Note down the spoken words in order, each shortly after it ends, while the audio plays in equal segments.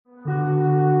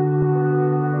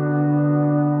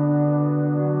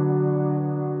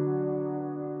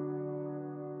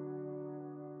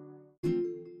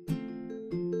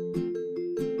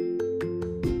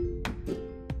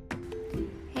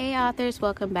authors,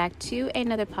 welcome back to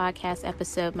another podcast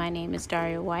episode. My name is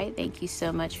Daria White. Thank you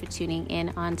so much for tuning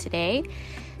in on today.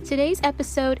 Today's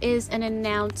episode is an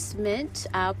announcement.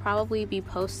 I'll probably be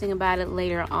posting about it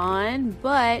later on,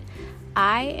 but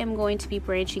I am going to be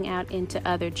branching out into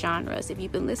other genres. If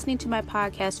you've been listening to my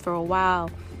podcast for a while,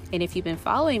 and if you've been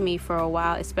following me for a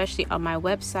while, especially on my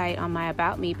website, on my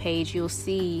About Me page, you'll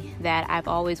see that I've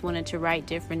always wanted to write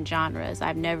different genres.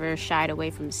 I've never shied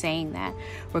away from saying that,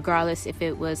 regardless if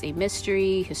it was a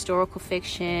mystery, historical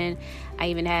fiction. I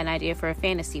even had an idea for a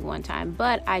fantasy one time.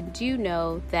 But I do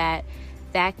know that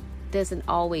doesn't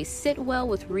always sit well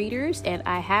with readers, and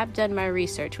I have done my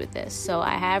research with this. So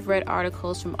I have read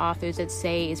articles from authors that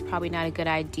say it's probably not a good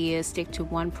idea. Stick to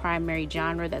one primary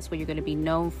genre. That's what you're going to be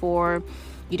known for.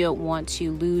 You don't want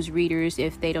to lose readers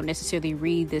if they don't necessarily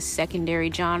read this secondary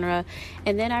genre.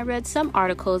 And then I read some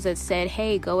articles that said,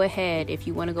 hey, go ahead. If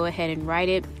you want to go ahead and write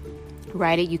it.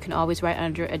 You can always write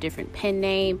under a different pen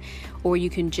name, or you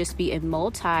can just be a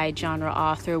multi-genre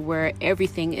author where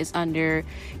everything is under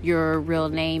your real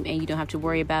name and you don't have to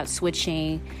worry about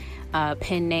switching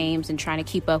pen names and trying to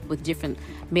keep up with different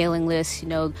mailing lists,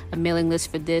 a mailing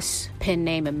list for this pen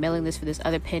name, a mailing list for this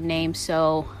other pen name.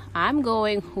 So I'm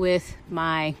going with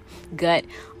my gut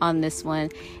on this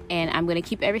one, and I'm going to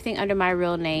keep everything under my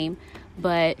real name,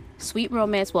 but sweet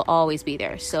romance will always be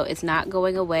there. So it's not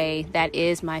going away. That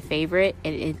is my favorite,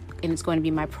 and it's going to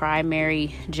be my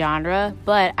primary genre.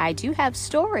 But I do have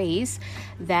stories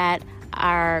that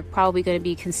are probably going to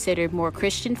be considered more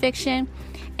Christian fiction.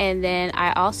 And then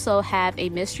I also have a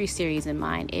mystery series in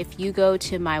mind. If you go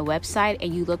to my website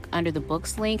and you look under the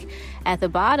books link, at the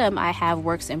bottom I have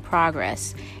works in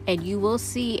progress, and you will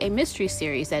see a mystery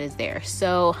series that is there.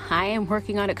 So I am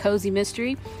working on a cozy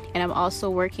mystery, and I'm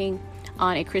also working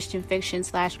on a Christian fiction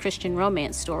 / Christian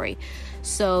romance story.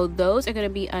 So those are going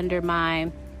to be under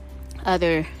my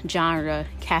other genre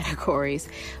categories,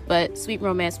 but sweet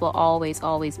romance will always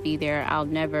be there. I'll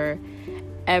never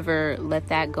ever let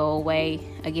that go away.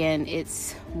 Again,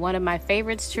 it's one of my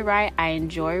favorites to write. I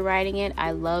enjoy writing it.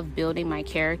 I love building my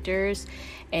characters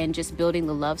and just building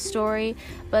the love story,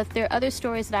 but there are other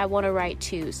stories that I want to write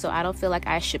too, so I don't feel like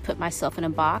I should put myself in a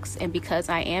box. And because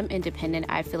I am independent,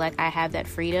 I feel like I have that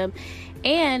freedom,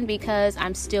 and because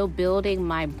I'm still building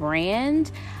my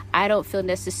brand, I don't feel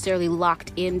necessarily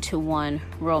locked into one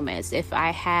romance. If I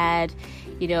had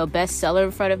bestseller in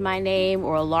front of my name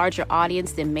or a larger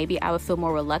audience, then maybe I would feel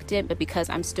more reluctant. But because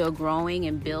I'm still growing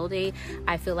and building,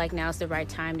 I feel like now's the right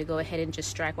time to go ahead and just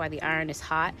strike while the iron is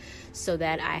hot, so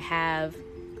that I have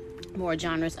more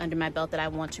genres under my belt that I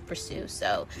want to pursue.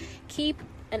 So keep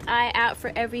an eye out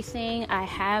for everything. I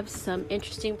have some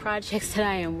interesting projects that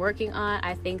I am working on.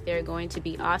 I think they're going to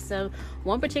be awesome.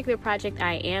 One particular project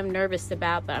I am nervous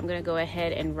about, but I'm going to go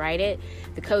ahead and write it.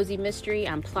 The cozy mystery,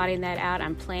 I'm plotting that out.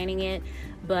 I'm planning it,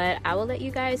 but I will let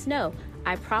you guys know.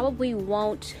 I probably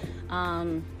won't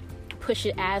push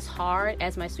it as hard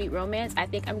as my sweet romance. I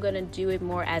think I'm going to do it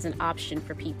more as an option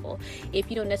for people. If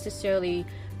you don't necessarily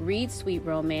read sweet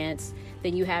romance,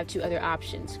 then you have two other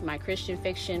options. My Christian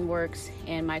fiction works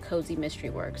and my cozy mystery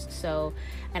works. So,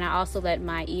 and I also let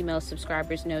my email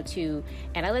subscribers know too,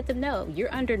 and I let them know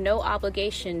you're under no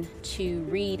obligation to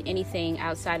read anything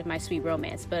outside of my sweet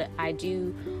romance, but I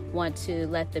do want to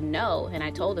let them know, and I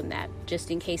told them that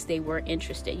just in case they were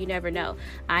interested. You never know.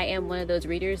 I am one of those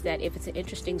readers that if it's an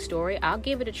interesting story, I'll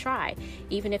give it a try,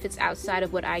 even if it's outside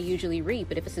of what I usually read.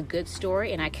 But if it's a good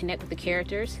story and I connect with the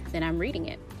characters, then I'm reading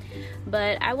it.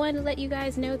 But I wanted to let you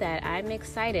guys know that I'm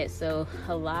excited. So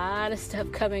a lot of stuff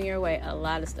coming your way.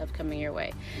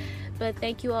 But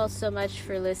thank you all so much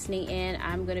for listening in.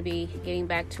 I'm going to be getting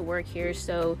back to work here.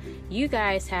 So you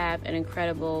guys have an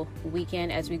incredible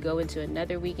weekend as we go into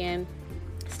another weekend.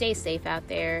 Stay safe out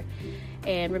there.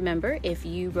 And remember, if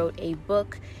you wrote a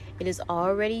book, it is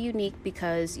already unique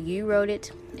because you wrote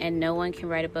it, and no one can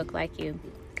write a book like you.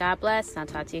 God bless. I'll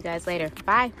talk to you guys later.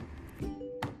 Bye.